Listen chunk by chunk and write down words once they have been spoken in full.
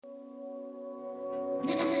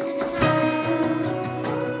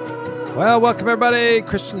Well, welcome everybody.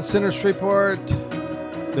 Christian Center Shreveport,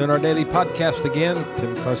 doing our daily podcast again.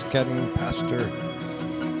 Tim Carskadden, pastor.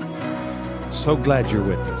 So glad you're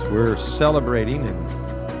with us. We're celebrating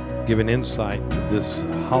and giving insight to this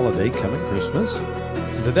holiday coming, Christmas.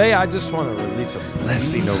 And today I just want to release a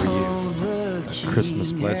blessing over you, a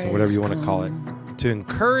Christmas blessing, whatever you want to call it, to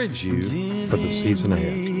encourage you for the season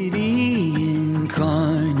ahead.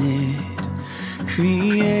 Incarnate,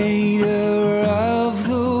 creator of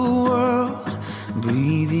the world,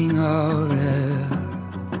 breathing our air.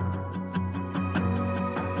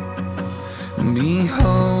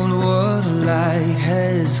 Behold what light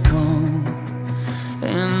has come,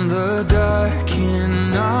 and the dark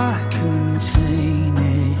cannot contain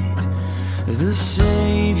it. The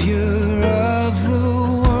Savior of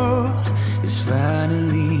the world is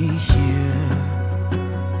finally here.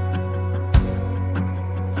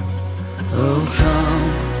 Oh,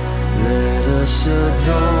 come, let us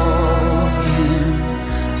adore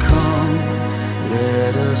Him. Come,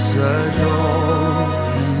 let us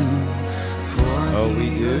adore Him. Oh, we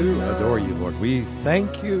do adore you, Lord. We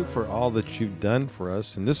thank you for all that you've done for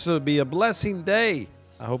us, and this will be a blessing day.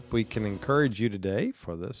 I hope we can encourage you today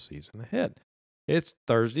for the season ahead. It's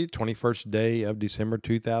Thursday, 21st day of December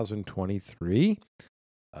 2023.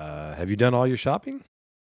 Have you done all your shopping?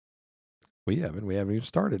 We haven't. We haven't even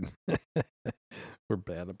started. We're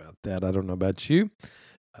bad about that. I don't know about you,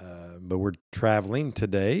 but we're traveling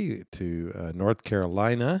today to North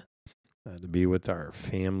Carolina to be with our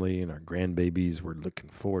family and our grandbabies. We're looking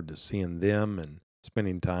forward to seeing them and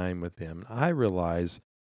spending time with them. I realize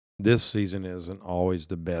this season isn't always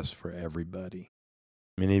the best for everybody.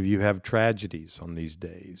 Many of you have tragedies on these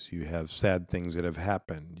days. You have sad things that have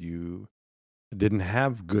happened. You didn't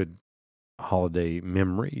have good holiday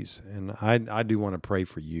memories. And I do want to pray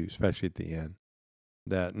for you, especially at the end,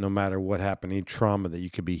 that no matter what happened, any trauma, that you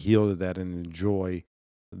could be healed of that and enjoy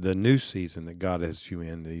the new season that God has you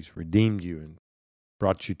in, that He's redeemed you and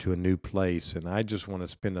brought you to a new place. And I just want to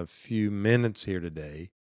spend a few minutes here today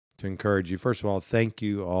to encourage you. First of all, thank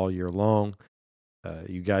you all year long.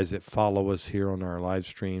 You guys that follow us here on our live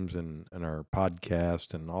streams and our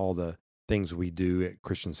podcast and all the things we do at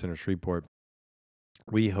Christian Center Shreveport.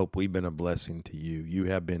 We hope we've been a blessing to you. You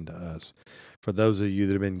have been to us. For those of you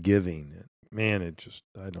that have been giving, man,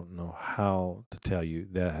 I don't know how to tell you,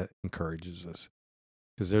 that encourages us.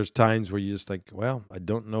 Because there's times where you just think, well, I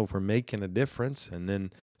don't know if we're making a difference. And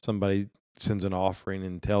then somebody sends an offering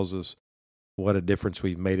and tells us what a difference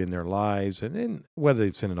we've made in their lives. And then whether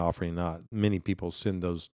they send an offering or not, many people send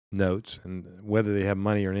those notes. And whether they have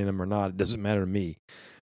money in them or not, it doesn't matter to me.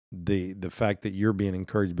 The fact that you're being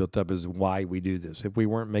encouraged, built up, is why we do this. If we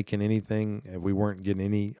weren't making anything, if we weren't getting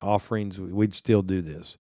any offerings, we'd still do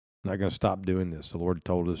this. I'm not going to stop doing this. The Lord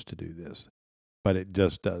told us to do this. But it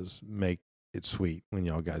just does make it sweet when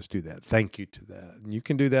y'all guys do that. Thank you to that. And you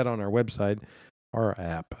can do that on our website, our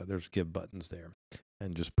app. There's give buttons there.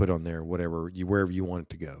 And just put on there wherever you want it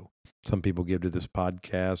to go. Some people give to this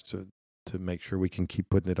podcast to make sure we can keep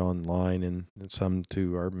putting it online, and some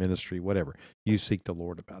to our ministry, whatever. You seek the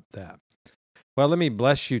Lord about that. Well, let me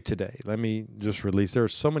bless you today. Let me just release. There are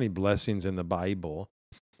so many blessings in the Bible,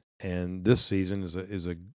 and this season is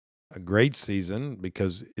a great season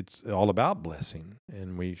because it's all about blessing.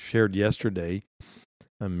 And we shared yesterday,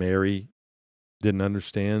 Mary didn't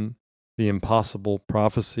understand the impossible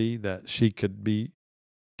prophecy that she could be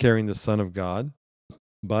carrying the Son of God,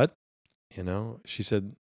 but she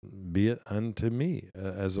said, be it unto me.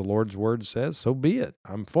 As the Lord's word says, so be it.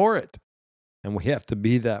 I'm for it. And we have to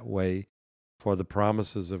be that way for the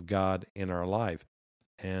promises of God in our life.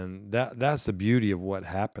 And that's the beauty of what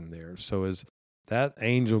happened there. So as that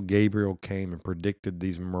angel Gabriel came and predicted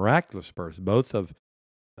these miraculous births, both of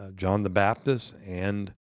John the Baptist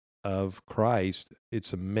and of Christ,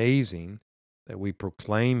 it's amazing that we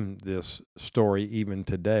proclaim this story even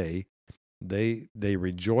today. They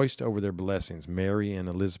rejoiced over their blessings. Mary and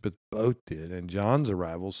Elizabeth both did. And John's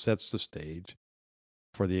arrival sets the stage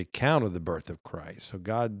for the account of the birth of Christ. So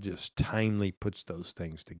God just timely puts those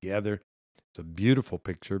things together. It's a beautiful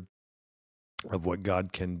picture of what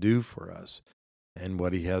God can do for us and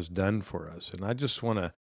what He has done for us. And I just want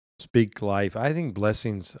to speak life. I think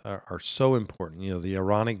blessings are so important. The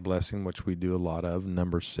Aaronic blessing, which we do a lot of,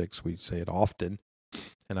 number 6, we say it often.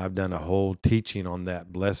 And I've done a whole teaching on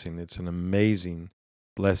that blessing. It's an amazing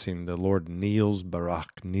blessing. The Lord kneels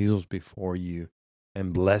before you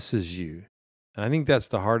and blesses you. And I think that's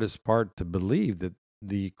the hardest part to believe, that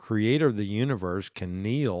the creator of the universe can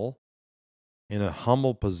kneel in a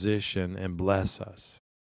humble position and bless us.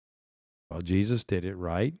 Well, Jesus did it,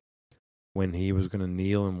 right? when he was going to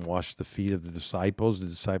kneel and wash the feet of the disciples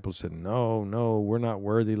said, no, we're not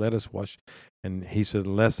worthy. Let us wash. And he said,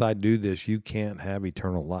 unless I do this, you can't have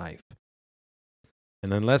eternal life.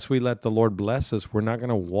 And unless we let the Lord bless us, we're not going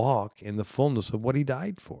to walk in the fullness of what he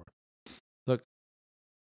died for. Look,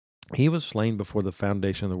 he was slain before the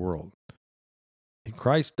foundation of the world. And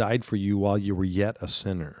Christ died for you while you were yet a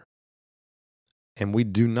sinner. And we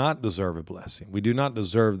do not deserve a blessing. We do not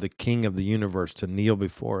deserve the King of the universe to kneel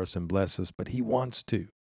before us and bless us, but he wants to.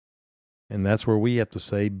 And that's where we have to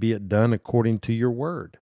say, be it done according to your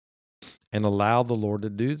word, and allow the Lord to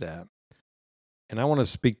do that. And I want to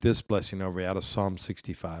speak this blessing over you out of Psalm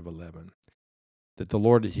 65:11, that the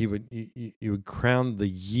Lord, you would crown the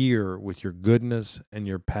year with your goodness and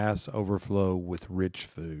your past overflow with rich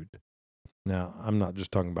food. Now, I'm not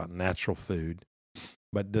just talking about natural food,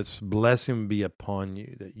 but this blessing be upon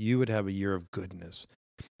you, that you would have a year of goodness.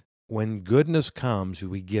 When goodness comes,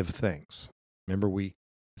 we give thanks. Remember, we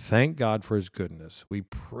thank God for his goodness. We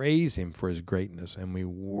praise him for his greatness, and we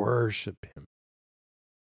worship him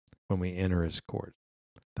when we enter his court.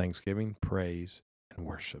 Thanksgiving, praise, and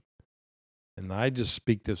worship. And I just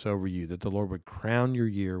speak this over you, that the Lord would crown your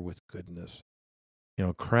year with goodness. You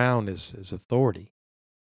know, crown is authority.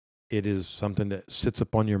 It is something that sits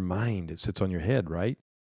upon your mind. It sits on your head, right?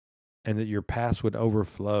 And that your past would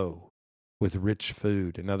overflow with rich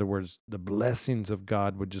food. In other words, the blessings of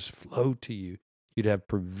God would just flow to you. You'd have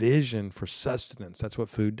provision for sustenance. That's what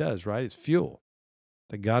food does, right? It's fuel.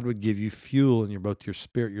 That God would give you fuel in both your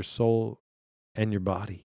spirit, your soul, and your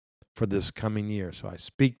body for this coming year. So I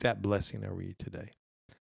speak that blessing over you today.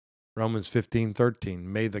 Romans 15:13,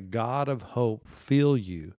 may the God of hope fill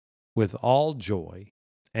you with all joy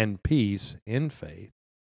and peace in faith,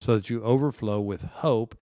 so that you overflow with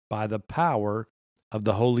hope by the power of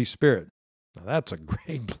the Holy Spirit. Now that's a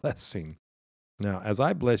great blessing. Now, as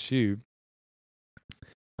I bless you,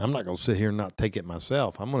 I'm not going to sit here and not take it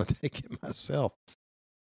myself. I'm going to take it myself.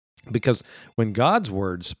 Because when God's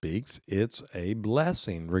word speaks, it's a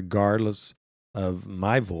blessing. Regardless of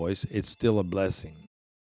my voice, it's still a blessing.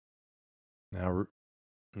 Now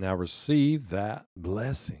receive that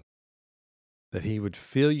blessing, that he would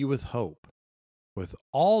fill you with hope, with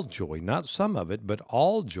all joy, not some of it, but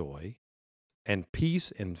all joy and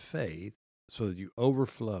peace and faith, so that you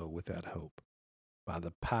overflow with that hope by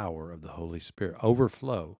the power of the Holy Spirit.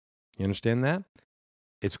 Overflow. You understand that?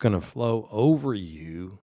 It's going to flow over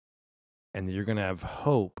you, and you're going to have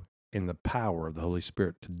hope in the power of the Holy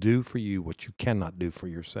Spirit to do for you what you cannot do for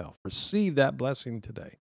yourself. Receive that blessing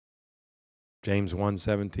today. James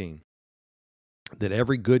 1:17, that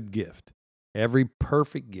every good gift, every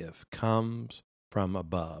perfect gift comes from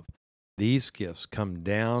above. These gifts come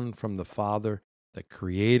down from the Father, the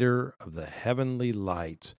creator of the heavenly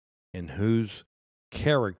lights, in whose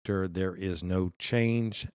character there is no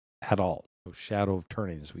change at all, no shadow of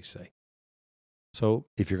turning, as we say. So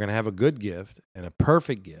if you're going to have a good gift and a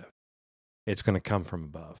perfect gift, it's going to come from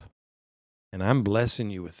above. And I'm blessing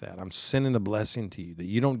you with that. I'm sending a blessing to you, that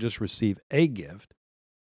you don't just receive a gift,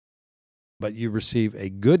 but you receive a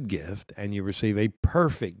good gift and you receive a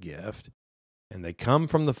perfect gift. And they come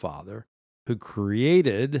from the Father, who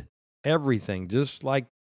created everything, just like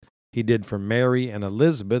he did for Mary and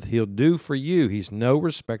Elizabeth. He'll do for you. He's no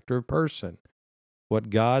respecter of person. What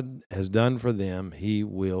God has done for them, he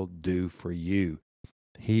will do for you.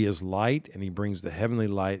 He is light, and he brings the heavenly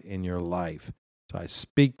light in your life. So I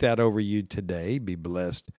speak that over you today. Be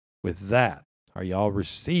blessed with that. Are y'all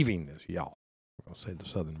receiving this? Y'all. I'll say the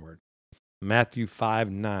southern word. Matthew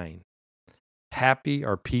 5:9. Happy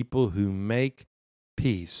are people who make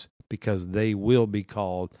peace, because they will be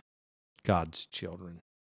called God's children.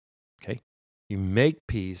 Okay? You make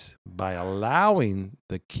peace by allowing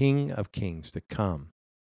the King of Kings to come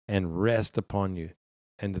and rest upon you,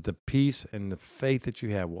 and that the peace and the faith that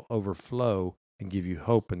you have will overflow and give you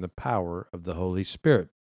hope in the power of the Holy Spirit.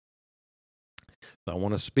 So I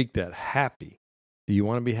want to speak that happy. Do you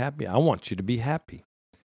want to be happy? I want you to be happy.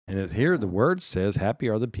 And here the word says, happy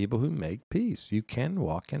are the people who make peace. You can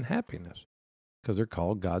walk in happiness because they're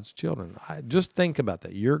called God's children. Just think about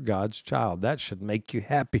that. You're God's child. That should make you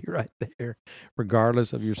happy right there,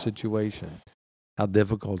 regardless of your situation, how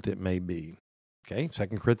difficult it may be. Okay,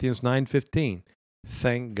 2 Corinthians 9:15.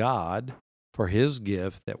 Thank God for his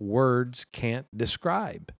gift that words can't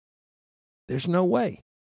describe. There's no way.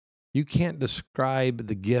 You can't describe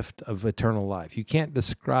the gift of eternal life. You can't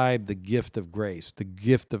describe the gift of grace, the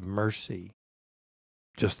gift of mercy.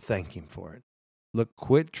 Just thank him for it. Look,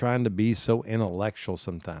 quit trying to be so intellectual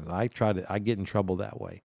sometimes. I get in trouble that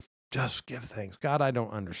way. Just give thanks. God, I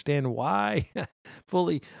don't understand why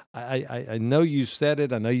fully. I know you said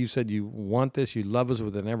it. I know you said you want this. You love us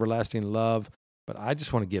with an everlasting love, but I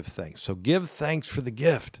just want to give thanks. So give thanks for the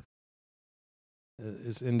gift.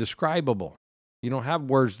 It's indescribable. You don't have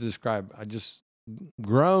words to describe. I just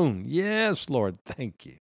groan. Yes, Lord. Thank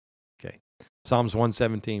you. Okay. Psalms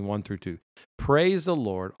 117, 1 through 2. Praise the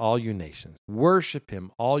Lord, all you nations. Worship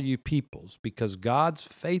him, all you peoples, because God's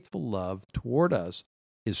faithful love toward us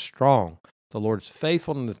is strong. The Lord's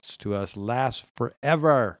faithfulness to us lasts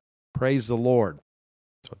forever. Praise the Lord.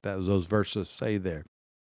 That's what those verses say there.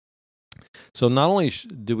 So not only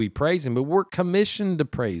do we praise him, but we're commissioned to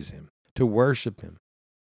praise him, to worship him.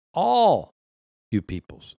 All you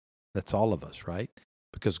peoples. That's all of us, right?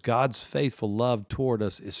 Because God's faithful love toward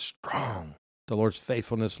us is strong. The Lord's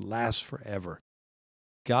faithfulness lasts forever.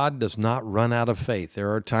 God does not run out of faith.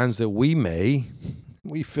 There are times that we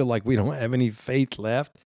feel like we don't have any faith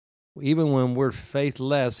left. Even when we're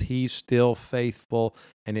faithless, he's still faithful,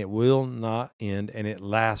 and it will not end, and it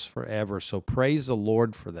lasts forever. So praise the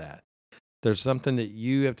Lord for that. There's something that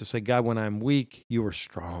you have to say, God, when I'm weak, you are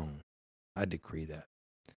strong. I decree that.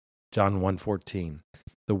 John 1:14.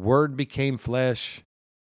 The Word became flesh.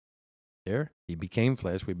 There, he became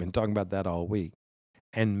flesh. We've been talking about that all week.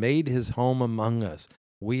 And made his home among us.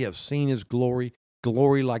 We have seen his glory,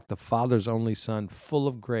 glory like the Father's only Son, full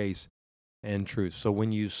of grace and truth. So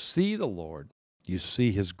when you see the Lord, you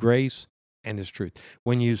see his grace and his truth.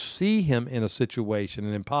 When you see him in a situation,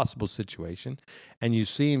 an impossible situation, and you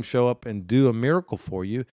see him show up and do a miracle for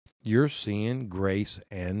you, you're seeing grace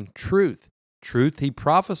and truth. Truth, he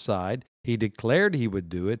prophesied, he declared he would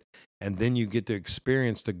do it, and then you get to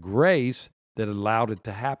experience the grace that allowed it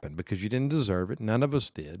to happen because you didn't deserve it. None of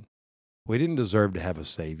us did. We didn't deserve to have a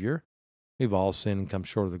Savior. We've all sinned and come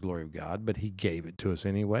short of the glory of God, but he gave it to us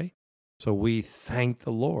anyway. So we thank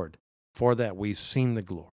the Lord for that. We've seen the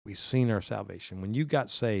glory. We've seen our salvation. When you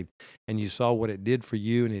got saved and you saw what it did for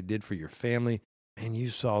you and it did for your family, and you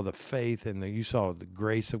saw the faith and you saw the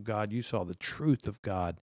grace of God, you saw the truth of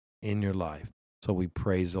God in your life. So we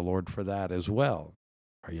praise the Lord for that as well.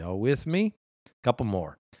 Are y'all with me? A couple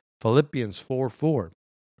more. Philippians 4:4.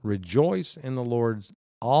 Rejoice in the Lord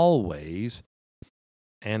always.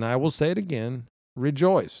 And I will say it again,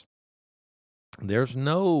 rejoice. There's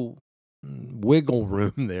no wiggle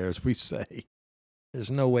room there, as we say.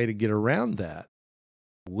 There's no way to get around that.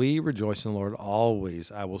 We rejoice in the Lord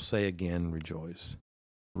always. I will say again, rejoice.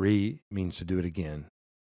 Means to do it again.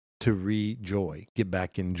 To rejoice. Get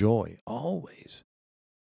back in joy, always.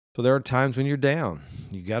 So there are times when you're down.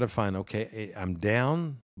 You got to find, okay, I'm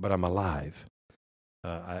down, but I'm alive.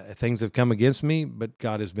 Things have come against me, but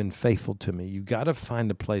God has been faithful to me. You got to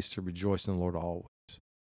find a place to rejoice in the Lord always.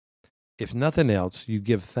 If nothing else, you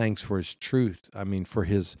give thanks for his truth. For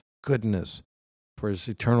his goodness, for his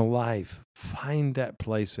eternal life. Find that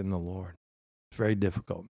place in the Lord. It's very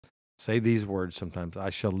difficult. Say these words sometimes,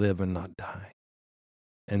 I shall live and not die.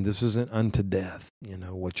 And this isn't unto death,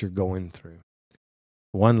 what you're going through.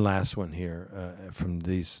 One last one here from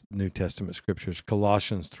these New Testament scriptures,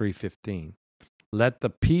 Colossians 3:15. Let the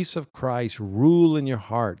peace of Christ rule in your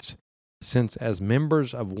hearts, since as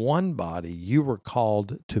members of one body you were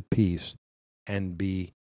called to peace, and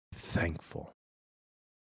be thankful.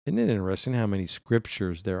 Isn't it interesting how many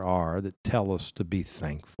scriptures there are that tell us to be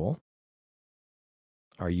thankful?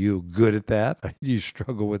 Are you good at that? Do you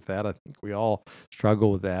struggle with that? I think we all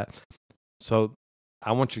struggle with that. So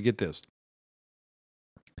I want you to get this.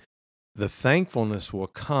 The thankfulness will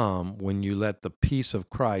come when you let the peace of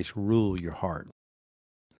Christ rule your heart.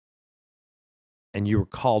 And you were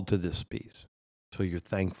called to this peace. So you're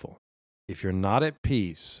thankful. If you're not at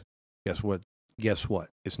peace, guess what?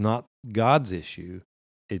 It's not God's issue.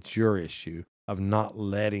 It's your issue of not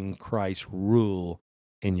letting Christ rule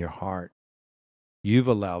in your heart. You've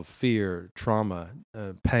allowed fear, trauma,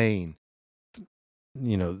 pain,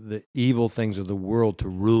 the evil things of the world to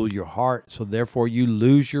rule your heart. So therefore you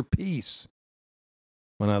lose your peace.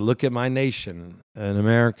 When I look at my nation, in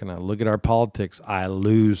America, and I look at our politics, I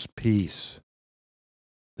lose peace.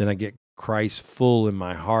 Then I get Christ full in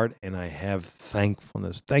my heart and I have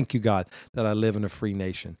thankfulness. Thank you, God, that I live in a free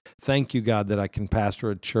nation. Thank you, God, that I can pastor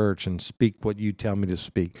a church and speak what you tell me to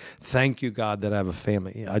speak. Thank you, God, that I have a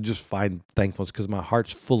family. I just find thankfulness because my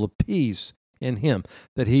heart's full of peace in him,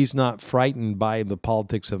 that he's not frightened by the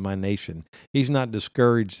politics of my nation. He's not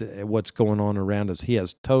discouraged at what's going on around us. He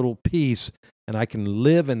has total peace, and I can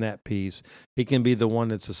live in that peace. He can be the one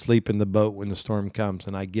that's asleep in the boat when the storm comes,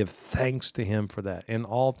 and I give thanks to him for that. In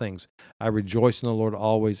all things, I rejoice in the Lord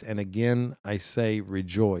always, and again, I say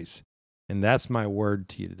rejoice. And that's my word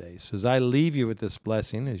to you today. So as I leave you with this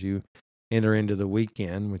blessing, as you enter into the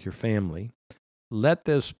weekend with your family, let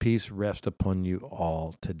this peace rest upon you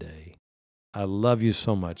all today. I love you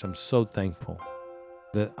so much. I'm so thankful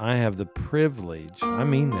that I have the privilege, I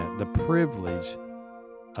mean that, the privilege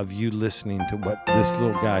of you listening to what this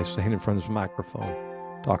little guy standing in front of his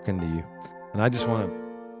microphone talking to you. And I just want to,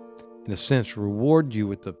 in a sense, reward you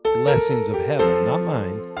with the blessings of heaven, not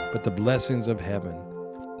mine, but the blessings of heaven.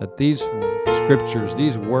 That these scriptures,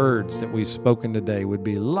 these words that we've spoken today would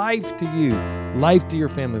be life to you, life to your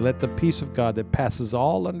family. Let the peace of God that passes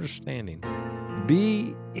all understanding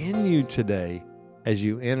be in you today as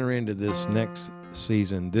you enter into this next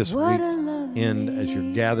season, this week end, as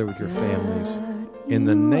you gather with your families. In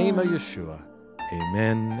the name of Yeshua,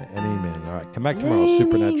 amen and amen. All right, come back tomorrow,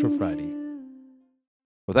 Supernatural Friday.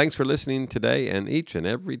 Well, thanks for listening today and each and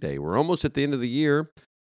every day. We're almost at the end of the year,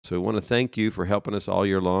 so we want to thank you for helping us all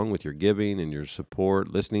year long with your giving and your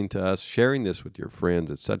support, listening to us, sharing this with your friends.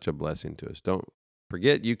 It's such a blessing to us. Don't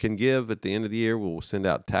forget, you can give at the end of the year. We'll send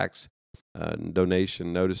out tax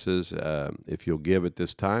donation notices. If you'll give at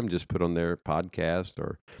this time, just put on their podcast,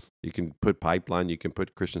 or you can put Pipeline, you can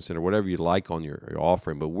put Christian Center, whatever you like on your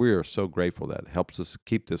offering. But we are so grateful that it helps us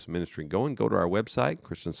keep this ministry going. Go to our website,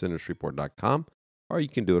 ChristianCenterShreveport.com, or you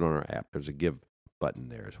can do it on our app. There's a give button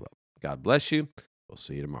there as well. God bless you. We'll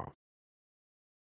see you tomorrow.